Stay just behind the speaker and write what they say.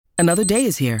Another day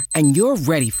is here, and you're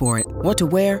ready for it. What to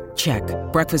wear? Check.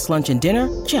 Breakfast, lunch, and dinner?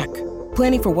 Check.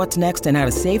 Planning for what's next and how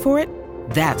to save for it?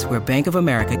 That's where Bank of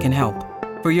America can help.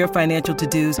 For your financial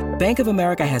to-dos, Bank of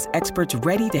America has experts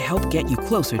ready to help get you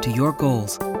closer to your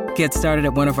goals. Get started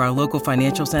at one of our local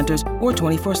financial centers or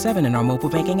 24/7 in our mobile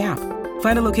banking app.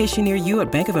 Find a location near you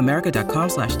at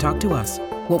bankofamerica.com/talktous.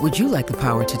 What would you like the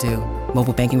power to do?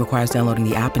 Mobile banking requires downloading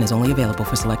the app and is only available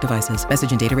for select devices.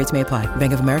 Message and data rates may apply.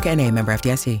 Bank of America N.A., member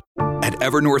FDIC. At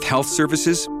Evernorth Health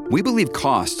Services, we believe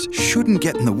costs shouldn't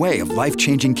get in the way of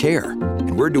life-changing care,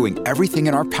 and we're doing everything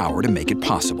in our power to make it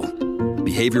possible.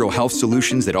 Behavioral health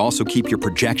solutions that also keep your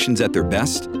projections at their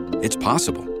best? It's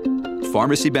possible.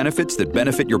 Pharmacy benefits that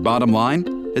benefit your bottom line?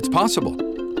 It's possible.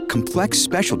 Complex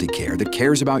specialty care that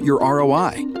cares about your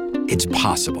ROI? It's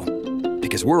possible.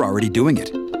 Because we're already doing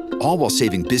it. All while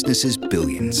saving businesses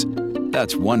billions.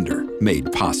 That's Wonder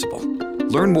made possible.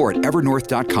 Learn more at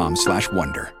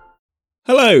evernorth.com/wonder.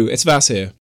 Hello, it's Vas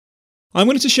here. I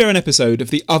wanted to share an episode of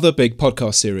the other big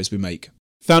podcast series we make,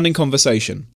 Founding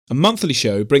Conversation, a monthly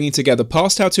show bringing together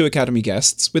past How To Academy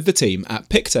guests with the team at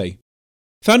Pictet.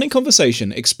 Founding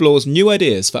Conversation explores new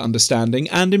ideas for understanding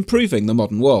and improving the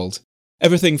modern world.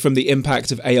 Everything from the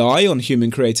impact of AI on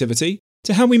human creativity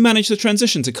to how we manage the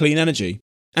transition to clean energy.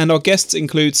 And our guests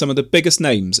include some of the biggest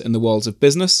names in the worlds of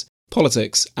business,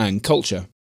 politics, and culture.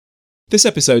 This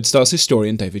episode stars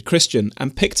historian David Christian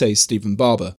and Pictet's Stephen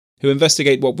Barber, who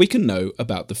investigate what we can know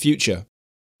about the future.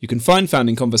 You can find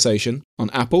Founding Conversation on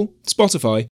Apple,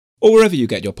 Spotify, or wherever you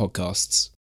get your podcasts.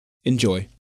 Enjoy.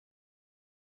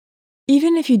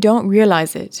 Even if you don't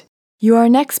realize it, you are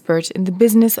an expert in the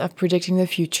business of predicting the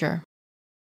future.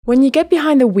 When you get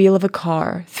behind the wheel of a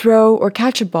car, throw or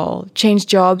catch a ball, change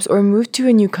jobs, or move to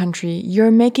a new country, you're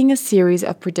making a series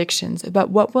of predictions about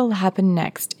what will happen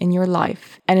next in your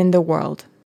life and in the world.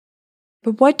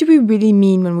 But what do we really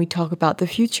mean when we talk about the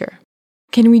future?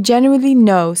 Can we genuinely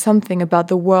know something about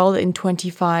the world in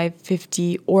 25,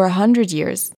 50, or 100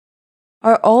 years?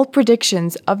 Are all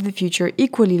predictions of the future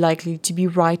equally likely to be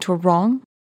right or wrong?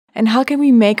 And how can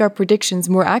we make our predictions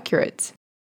more accurate?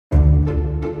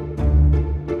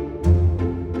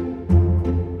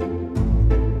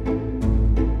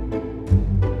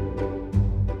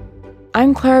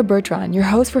 I'm Clara Bertrand, your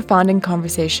host for Founding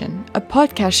Conversation, a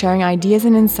podcast sharing ideas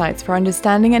and insights for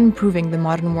understanding and improving the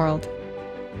modern world.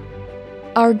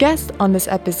 Our guest on this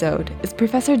episode is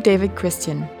Professor David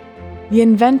Christian, the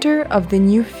inventor of the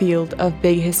new field of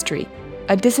big history,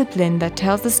 a discipline that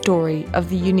tells the story of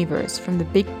the universe from the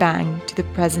Big Bang to the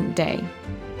present day.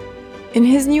 In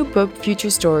his new book, Future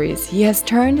Stories, he has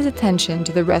turned his attention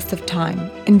to the rest of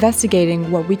time,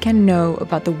 investigating what we can know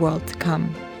about the world to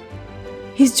come.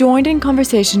 He's joined in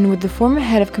conversation with the former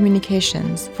head of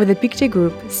communications for the Pictet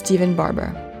Group, Stephen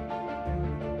Barber.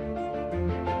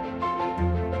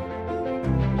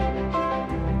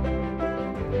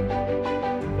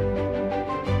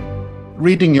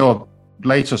 Reading your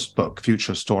latest book,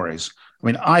 Future Stories, I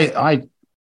mean, I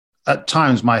at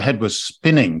times my head was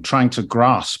spinning trying to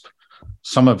grasp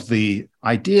some of the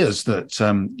ideas that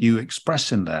you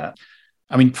express in there.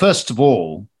 I mean, first of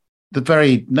all, the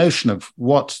very notion of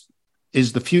what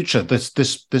is the future, this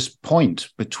point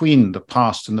between the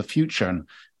past and the future, and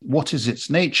what is its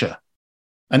nature?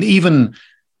 And even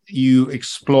you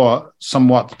explore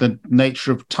somewhat the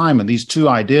nature of time and these two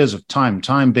ideas of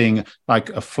time being like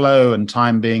a flow and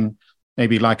time being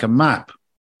maybe like a map,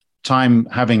 time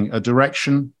having a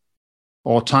direction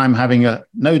or time having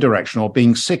no direction or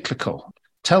being cyclical.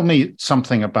 Tell me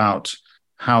something about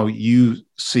how you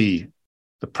see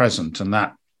the present and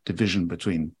that division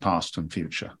between past and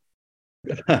future.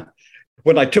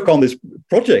 When I took on this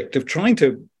project of trying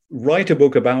to write a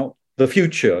book about the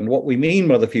future and what we mean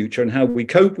by the future and how we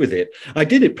cope with it, I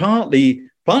did it partly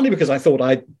because I thought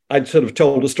I'd sort of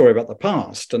told a story about the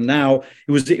past, and now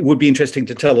it would be interesting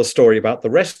to tell a story about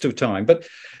the rest of time. But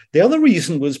the other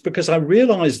reason was because I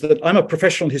realized that I'm a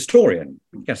professional historian.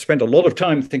 I spent a lot of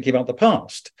time thinking about the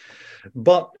past,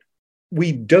 but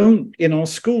we don't in our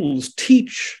schools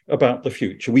teach about the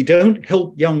future. We don't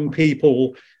help young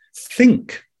people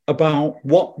think about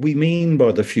what we mean by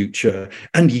the future.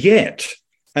 And yet,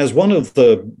 as one of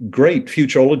the great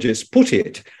futurologists put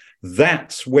it,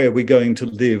 that's where we're going to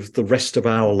live the rest of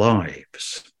our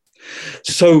lives.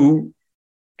 So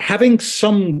having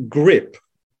some grip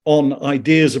on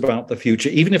ideas about the future,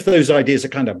 even if those ideas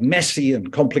are kind of messy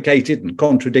and complicated and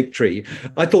contradictory,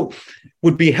 I thought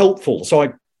would be helpful. So I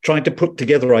tried to put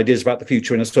together ideas about the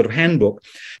future in a sort of handbook.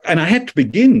 And I had to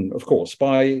begin, of course,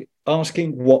 by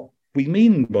asking what we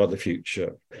mean by the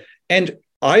future. And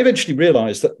I eventually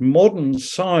realized that modern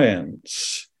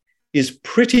science is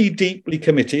pretty deeply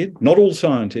committed, not all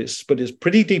scientists, but is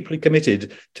pretty deeply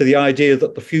committed to the idea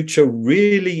that the future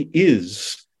really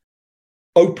is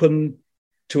open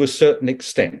to a certain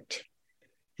extent.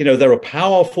 You know, there are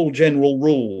powerful general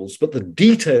rules, but the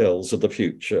details of the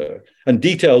future, and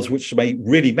details which may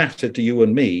really matter to you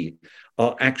and me,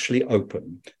 are actually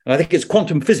open. And I think it's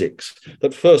quantum physics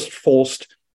that first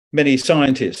forced many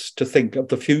scientists to think of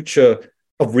the future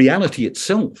of reality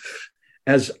itself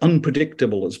as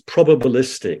unpredictable, as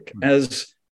probabilistic,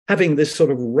 as having this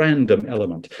sort of random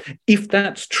element. If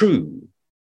that's true,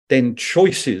 then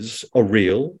choices are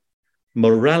real,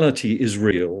 morality is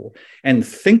real, and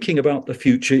thinking about the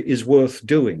future is worth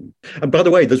doing. And by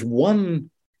the way, there's one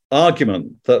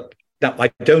argument that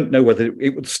I don't know whether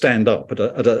it would stand up at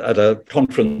a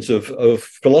conference of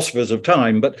philosophers of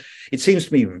time, but it seems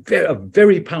to me a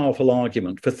very powerful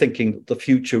argument for thinking that the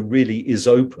future really is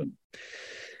open,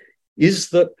 is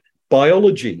that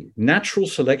biology, natural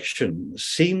selection,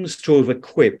 seems to have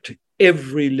equipped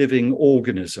every living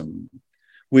organism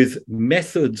with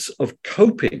methods of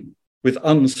coping with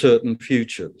uncertain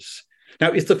futures.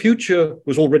 Now, if the future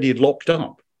was already locked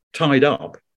up, tied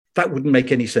up, that wouldn't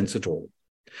make any sense at all.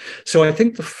 So I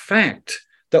think the fact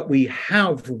that we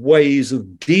have ways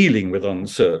of dealing with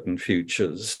uncertain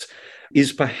futures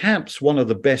is perhaps one of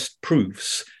the best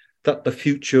proofs that the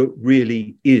future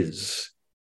really is,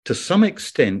 to some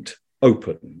extent,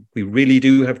 open. We really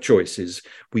do have choices.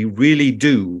 We really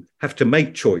do have to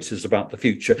make choices about the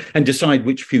future and decide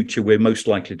which future we're most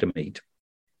likely to meet.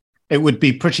 It would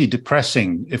be pretty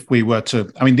depressing if we were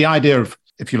to, I mean, the idea of,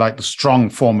 if you like, the strong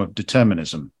form of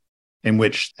determinism in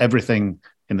which everything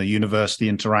in the universe, the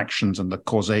interactions and the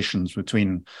causations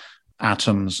between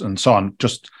atoms and so on,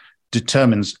 just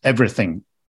determines everything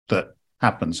that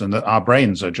happens, and that our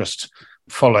brains are just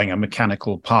following a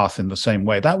mechanical path in the same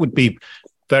way. That would be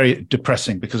very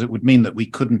depressing, because it would mean that we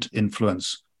couldn't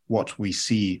influence what we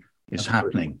see is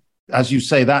happening. As you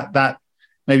say, that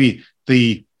maybe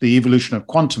the evolution of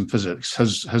quantum physics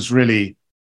has really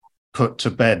put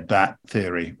to bed that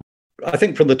theory. I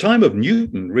think from the time of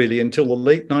Newton, really, until the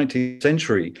late 19th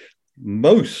century,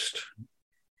 most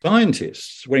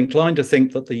scientists were inclined to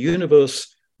think that the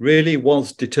universe really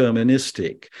was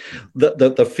deterministic. That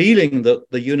the feeling that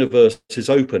the universe is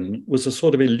open was a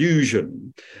sort of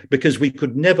illusion, because we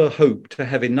could never hope to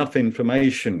have enough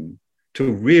information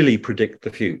to really predict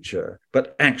the future,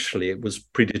 but actually it was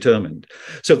predetermined.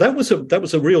 So that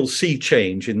was a real sea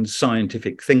change in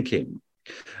scientific thinking.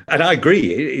 And I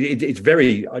agree,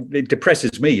 it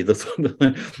depresses me, the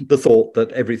thought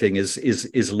that everything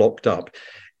is locked up.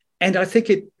 And I think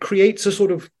it creates a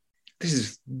sort of, this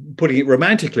is putting it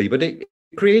romantically, but it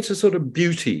creates a sort of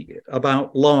beauty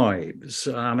about lives,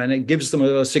 and it gives them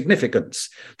a significance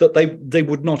that they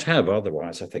would not have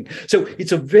otherwise, I think. So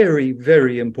it's a very,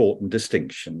 very important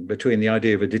distinction between the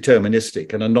idea of a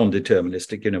deterministic and a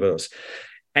non-deterministic universe.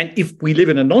 And if we live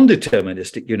in a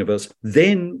non-deterministic universe,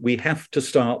 then we have to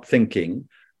start thinking,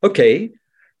 okay,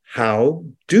 how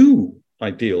do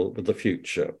I deal with the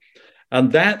future? And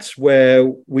that's where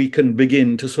we can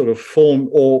begin to sort of form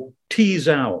or tease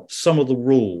out some of the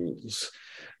rules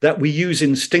that we use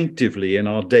instinctively in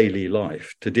our daily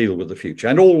life to deal with the future,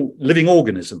 and all living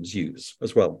organisms use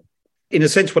as well. In a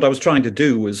sense, what I was trying to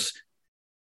do was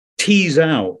tease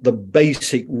out the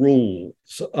basic rules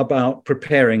about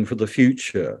preparing for the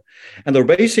future. And there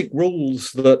are basic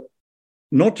rules that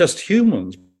not just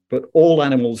humans, but all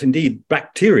animals, indeed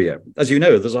bacteria. As you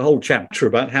know, there's a whole chapter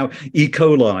about how E.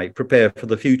 coli prepare for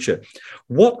the future.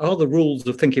 What are the rules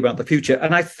of thinking about the future?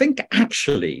 And I think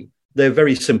actually they're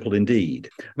very simple indeed.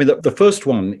 I mean, the first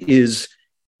one is,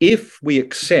 if we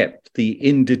accept the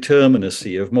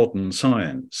indeterminacy of modern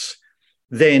science,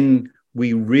 then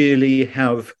we really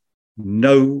have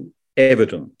no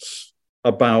evidence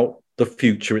about the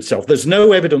future itself. There's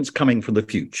no evidence coming from the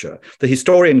future. The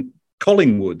historian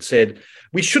Collingwood said,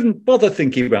 we shouldn't bother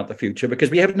thinking about the future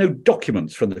because we have no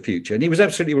documents from the future. And he was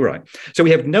absolutely right. So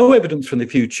we have no evidence from the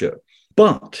future.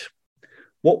 But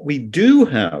what we do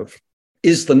have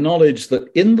is the knowledge that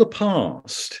in the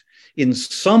past, in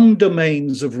some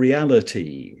domains of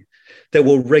reality, there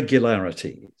were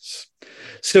regularities.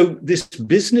 So this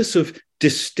business of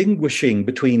distinguishing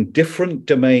between different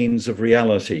domains of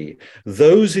reality,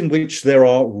 those in which there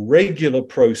are regular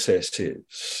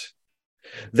processes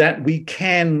that we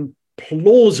can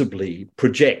plausibly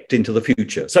project into the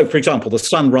future. So, for example, the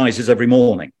sun rises every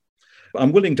morning.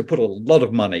 I'm willing to put a lot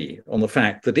of money on the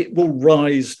fact that it will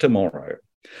rise tomorrow.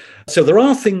 So there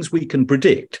are things we can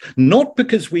predict, not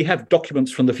because we have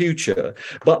documents from the future,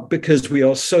 but because we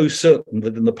are so certain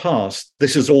that in the past,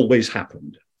 this has always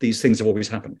happened. these things have always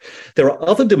happened. There are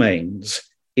other domains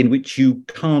in which you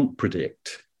can't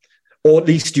predict, or at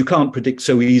least you can't predict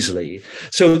so easily.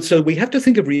 So we have to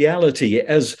think of reality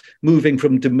as moving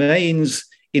from domains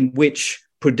in which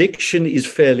prediction is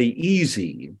fairly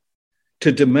easy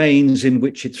to domains in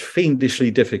which it's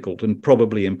fiendishly difficult and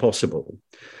probably impossible.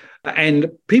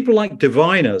 And people like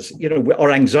diviners,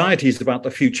 our anxieties about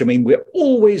the future mean we're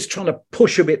always trying to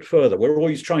push a bit further. We're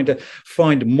always trying to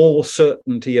find more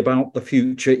certainty about the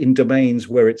future in domains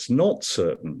where it's not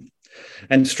certain.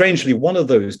 And strangely, one of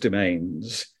those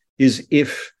domains is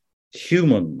if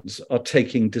humans are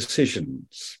taking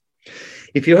decisions.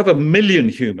 If you have 1 million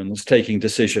humans taking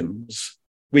decisions,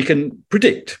 we can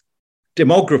predict.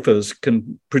 Demographers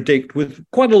can predict with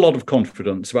quite a lot of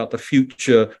confidence about the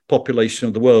future population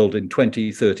of the world in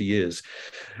 20, 30 years.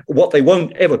 What they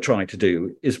won't ever try to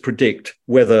do is predict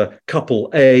whether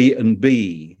couple A and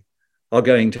B are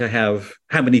going to have,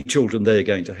 how many children they're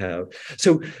going to have.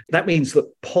 So that means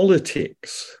that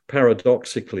politics,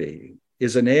 paradoxically,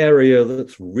 is an area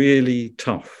that's really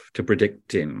tough to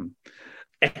predict in.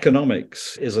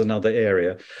 Economics is another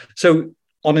area. So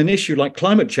on an issue like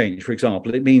climate change, for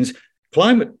example, it means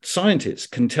climate scientists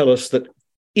can tell us that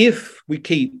if we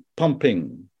keep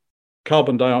pumping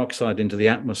carbon dioxide into the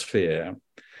atmosphere,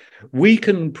 we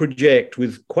can project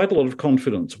with quite a lot of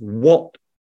confidence what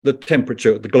the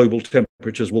global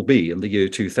temperatures will be in the year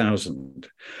 2000.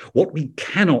 What we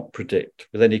cannot predict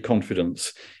with any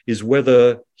confidence is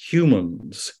whether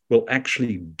humans will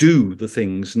actually do the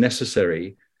things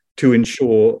necessary to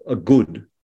ensure a good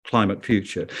climate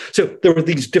future. So there are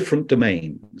these different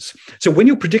domains. So when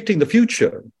you're predicting the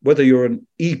future, whether you're an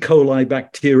E. coli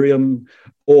bacterium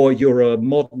or you're a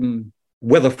modern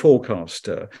weather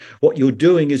forecaster, what you're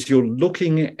doing is you're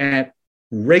looking at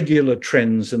regular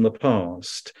trends in the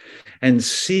past and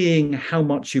seeing how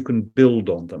much you can build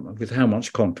on them with how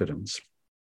much confidence.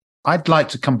 I'd like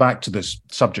to come back to this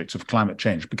subject of climate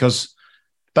change because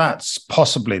that's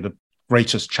possibly the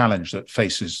greatest challenge that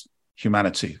faces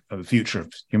humanity, the future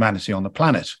of humanity on the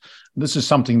planet. This is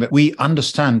something that we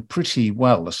understand pretty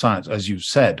well, the science, as you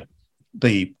said,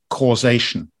 the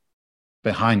causation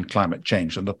behind climate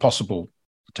change and the possible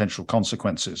potential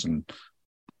consequences. And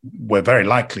we're very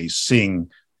likely seeing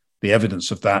the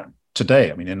evidence of that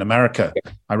today. I mean, in America,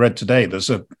 I read today,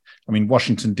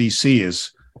 Washington, D.C.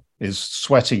 is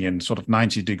sweating in sort of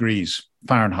 90 degrees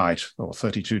Fahrenheit or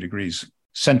 32 degrees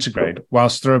centigrade,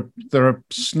 whilst there are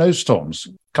snowstorms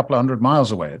a couple of 100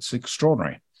 miles away. It's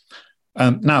extraordinary.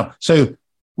 Now, so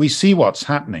we see what's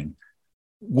happening.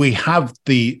 We have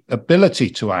the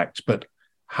ability to act, but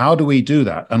how do we do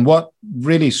that? And what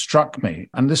really struck me,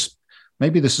 and this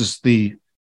is the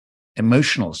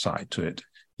emotional side to it.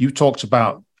 You talked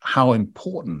about how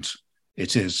important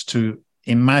it is to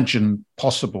imagine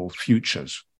possible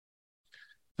futures.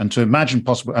 And to imagine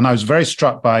possible, and I was very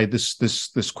struck by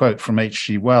this quote from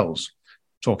H.G. Wells,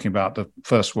 talking about the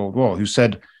First World War, who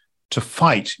said, "To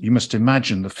fight, you must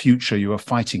imagine the future you are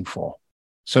fighting for."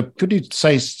 So could you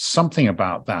say something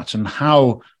about that and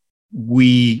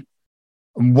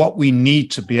what we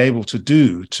need to be able to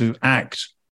do to act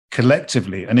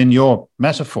collectively, and in your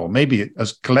metaphor, maybe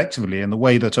as collectively in the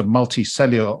way that a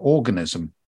multicellular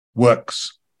organism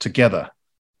works together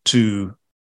to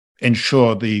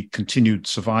ensure the continued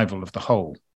survival of the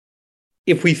whole?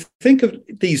 If we think of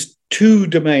these two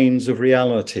domains of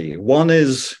reality, one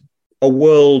is a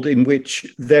world in which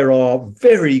there are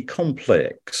very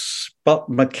complex but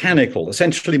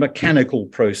essentially mechanical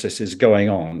processes going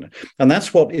on. And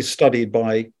that's what is studied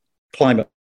by climate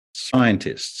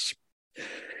scientists.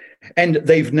 And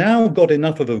they've now got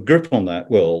enough of a grip on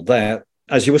that world that,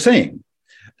 as you were saying,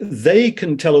 they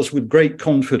can tell us with great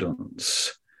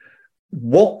confidence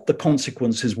what the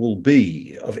consequences will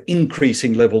be of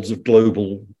increasing levels of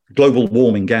global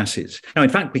warming gases. Now, in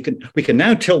fact, we can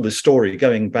now tell this story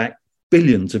going back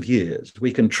billions of years.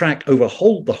 We can track over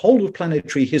the whole of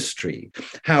planetary history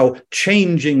how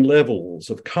changing levels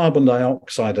of carbon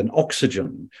dioxide and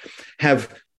oxygen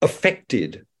have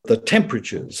affected the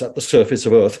temperatures at the surface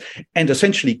of Earth and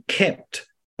essentially kept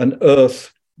an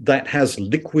Earth that has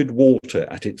liquid water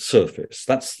at its surface.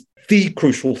 That's the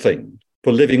crucial thing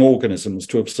for living organisms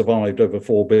to have survived over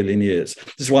 4 billion years.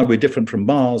 This is why we're different from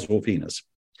Mars or Venus.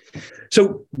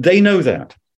 So they know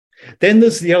that. Then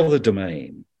there's the other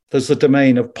domain. There's the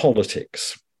domain of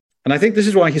politics. And I think this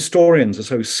is why historians are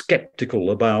so skeptical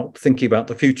about thinking about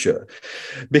the future,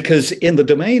 because in the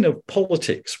domain of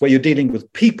politics, where you're dealing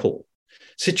with people,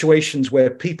 situations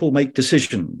where people make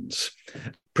decisions,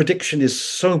 prediction is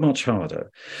so much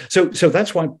harder. So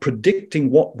that's why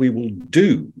predicting what we will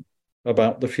do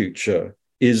about the future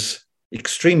is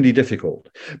extremely difficult.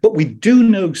 But we do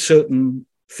know certain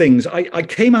things. I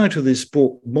came out of this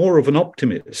book more of an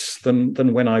optimist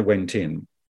than when I went in.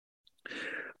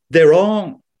 There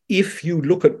are, if you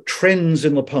look at trends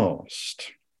in the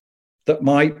past that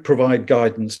might provide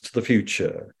guidance to the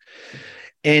future,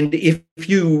 and if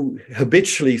you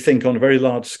habitually think on very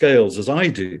large scales, as I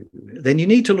do, then you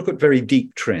need to look at very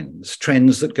deep trends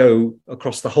that go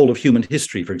across the whole of human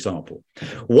history, for example.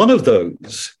 One of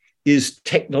those is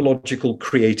technological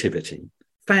creativity.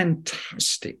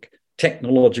 Fantastic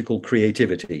technological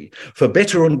creativity, for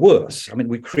better and worse. I mean,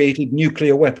 we created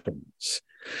nuclear weapons,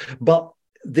 but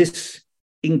this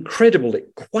incredible,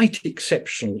 quite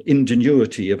exceptional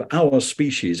ingenuity of our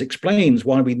species explains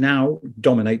why we now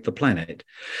dominate the planet.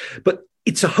 But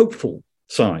it's a hopeful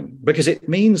sign, because it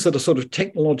means that a sort of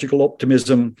technological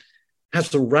optimism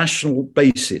has a rational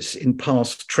basis in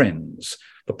past trends.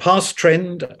 The past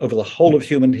trend over the whole of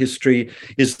human history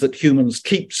is that humans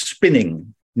keep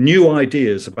spinning new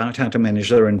ideas about how to manage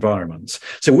their environments.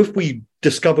 So if we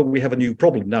discover we have a new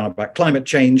problem now about climate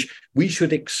change, we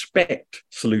should expect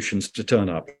solutions to turn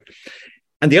up.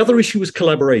 And the other issue is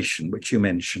collaboration, which you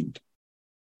mentioned.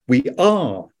 We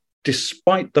are,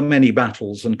 despite the many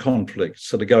battles and conflicts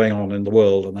that are going on in the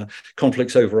world, and the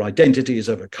conflicts over identities,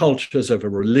 over cultures, over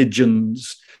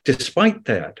religions, despite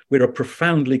that, we're a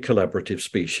profoundly collaborative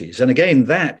species. And again,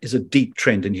 that is a deep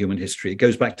trend in human history. It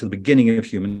goes back to the beginning of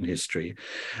human history.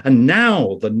 And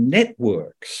now the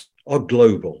networks are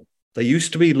global. They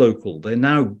used to be local. They're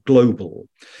now global.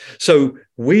 So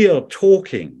we are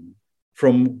talking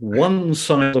from one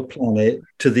side of the planet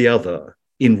to the other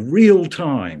in real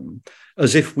time,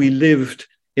 as if we lived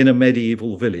in a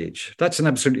medieval village. That's an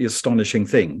absolutely astonishing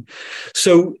thing.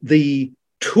 So the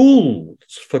tools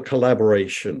for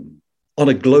collaboration on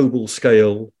a global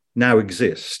scale now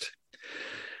exist.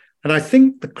 And I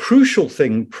think the crucial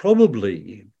thing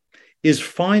probably is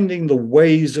finding the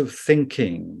ways of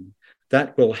thinking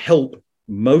that will help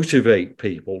motivate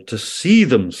people to see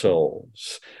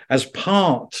themselves as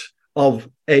part of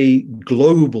a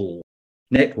global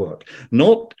network,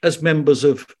 not as members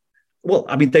of, well,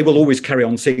 I mean, they will always carry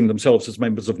on seeing themselves as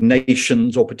members of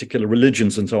nations or particular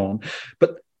religions and so on,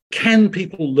 but can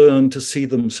people learn to see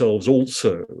themselves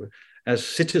also as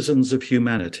citizens of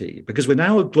humanity? Because we're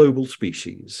now a global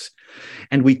species,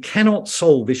 and we cannot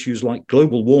solve issues like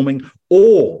global warming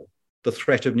or the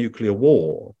threat of nuclear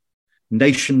war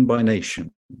nation by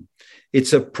nation.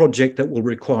 It's a project that will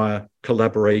require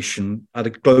collaboration at a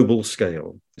global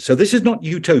scale. So this is not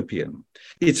utopian.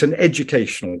 It's an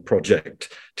educational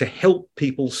project to help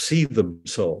people see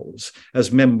themselves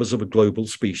as members of a global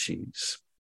species.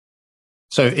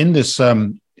 So in this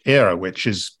era, which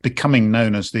is becoming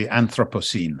known as the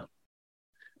Anthropocene,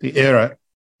 the era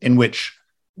in which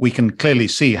we can clearly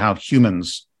see how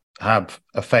humans have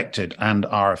affected and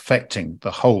are affecting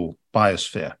the whole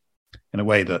biosphere in a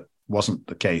way that wasn't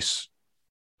the case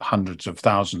hundreds of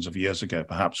thousands of years ago,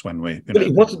 perhaps, when we...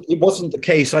 It wasn't the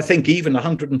case, I think, even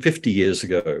 150 years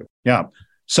ago. Yeah.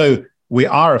 So we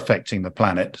are affecting the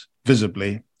planet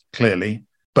visibly, clearly,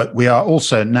 but we are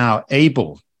also now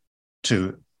able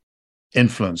to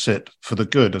influence it for the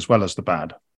good as well as the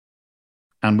bad.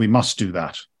 And we must do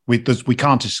that. We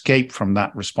can't escape from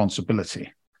that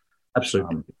responsibility.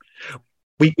 Absolutely.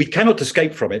 We cannot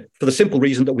escape from it for the simple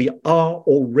reason that we are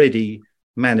already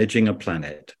managing a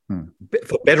planet,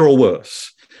 for better or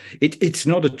worse. It's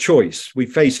not a choice we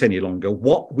face any longer.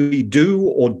 What we do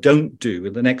or don't do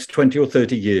in the next 20 or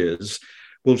 30 years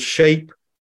will shape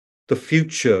the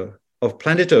future of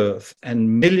planet Earth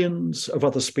and millions of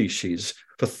other species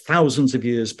for thousands of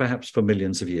years, perhaps for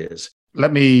millions of years.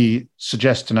 Let me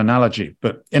suggest an analogy,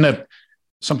 but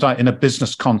sometimes in a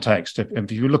business context,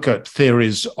 if you look at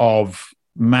theories of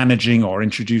managing or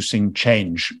introducing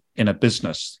change in a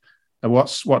business,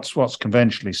 what's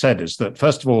conventionally said is that,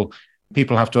 first of all,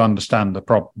 people have to understand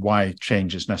why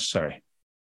change is necessary.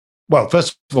 Well,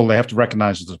 first of all, they have to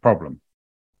recognize there's a problem.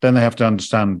 Then they have to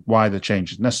understand why the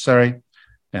change is necessary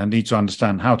and need to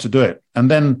understand how to do it.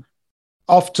 And then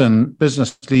often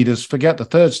business leaders forget the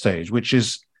third stage, which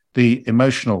is the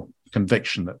emotional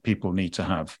conviction that people need to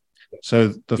have.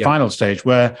 So the final stage,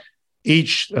 where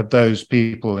each of those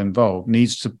people involved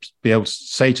needs to be able to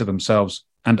say to themselves,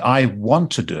 and I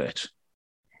want to do it.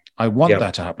 I want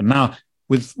that to happen. Now,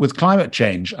 with climate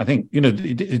change, I think,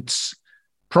 it's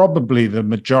probably the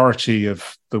majority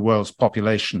of the world's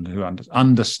population who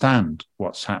understand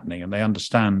what's happening, and they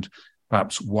understand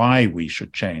perhaps why we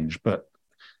should change, but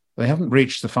they haven't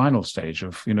reached the final stage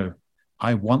of,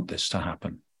 I want this to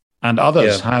happen. And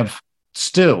others have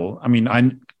still,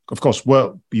 of course,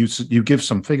 you give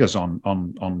some figures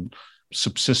on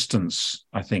subsistence,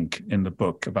 I think, in the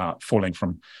book about falling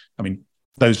from,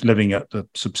 those living at the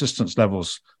subsistence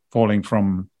levels falling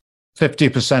from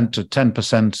 50% to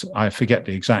 10%. I forget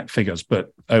the exact figures,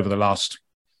 but over the last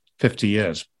 50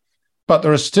 years. But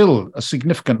there are still a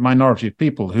significant minority of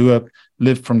people who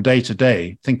live from day to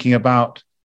day thinking about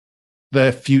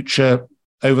their future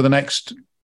over the next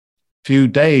few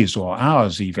days or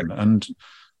hours even, and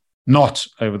not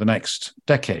over the next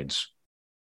decades.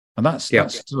 And that's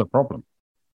still a problem.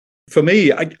 For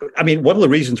me, I mean, one of the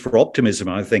reasons for optimism,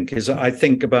 I think, is I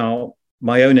think about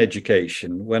my own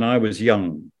education when I was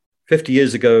young. 50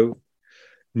 years ago,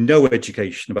 no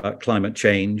education about climate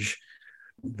change,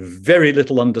 very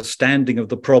little understanding of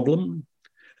the problem,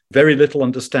 very little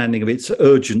understanding of its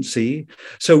urgency.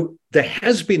 So there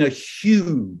has been a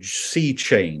huge sea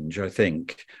change, I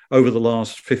think, over the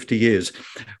last 50 years.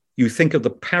 You think of the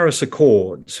Paris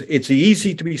Accords, it's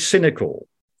easy to be cynical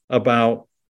about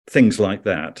things like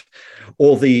that,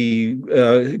 or the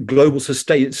global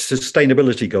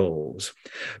sustainability goals.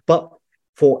 But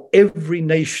for every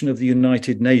nation of the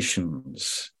United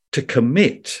Nations to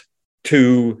commit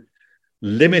to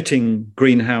limiting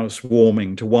greenhouse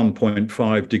warming to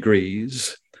 1.5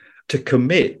 degrees, to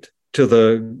commit to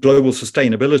the global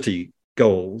sustainability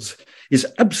goals, is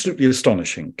absolutely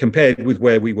astonishing compared with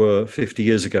where we were 50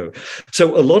 years ago.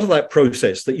 So a lot of that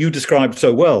process that you described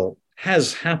so well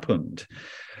has happened.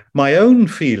 My own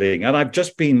feeling, and I've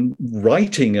just been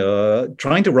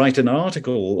trying to write an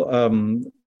article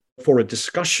for a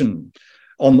discussion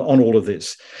on all of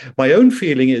this. My own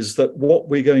feeling is that what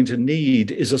we're going to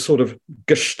need is a sort of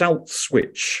gestalt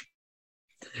switch.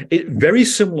 Very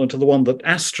similar to the one that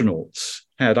astronauts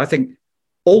had. I think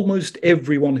almost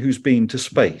everyone who's been to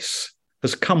space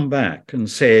has come back and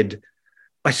said,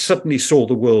 I suddenly saw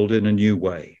the world in a new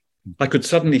way. I could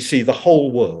suddenly see the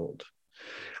whole world.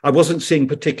 I wasn't seeing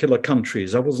particular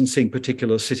countries. I wasn't seeing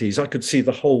particular cities. I could see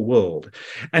the whole world.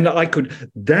 And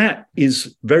that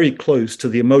is very close to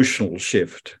the emotional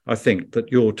shift, I think,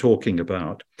 that you're talking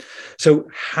about. So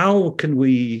how can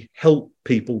we help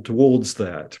people towards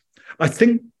that? I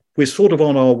think we're sort of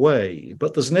on our way,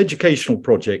 but there's an educational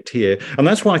project here. And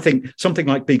that's why I think something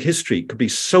like Big History could be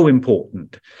so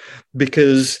important,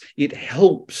 because it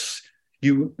helps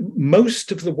you.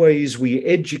 Most of the ways we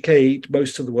educate,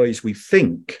 most of the ways we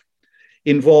think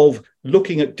involve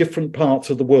looking at different parts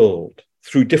of the world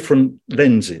through different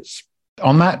lenses.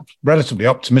 On that relatively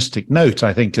optimistic note,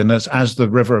 I think, and as the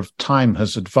river of time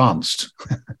has advanced,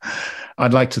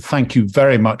 I'd like to thank you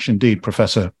very much indeed,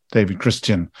 Professor David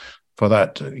Christian, for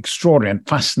that extraordinary and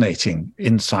fascinating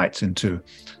insights into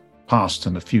past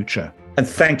and the future. And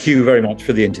thank you very much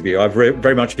for the interview. I've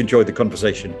very much enjoyed the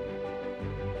conversation.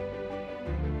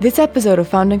 This episode of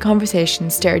Founding Conversation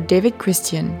starred David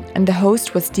Christian, and the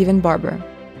host was Stephen Barber.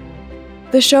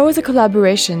 The show is a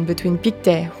collaboration between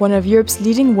Pictet, one of Europe's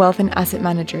leading wealth and asset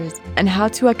managers, and How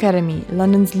To Academy,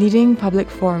 London's leading public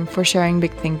forum for sharing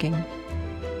big thinking.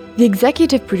 The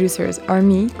executive producers are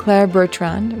me, Claire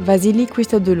Bertrand, Vasily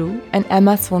Christodoulou, and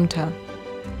Emma Sonta.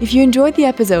 If you enjoyed the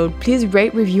episode, please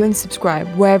rate, review, and subscribe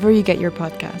wherever you get your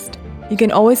podcast. You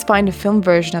can always find a film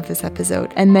version of this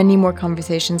episode and many more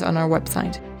conversations on our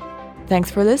website. Thanks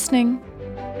for listening.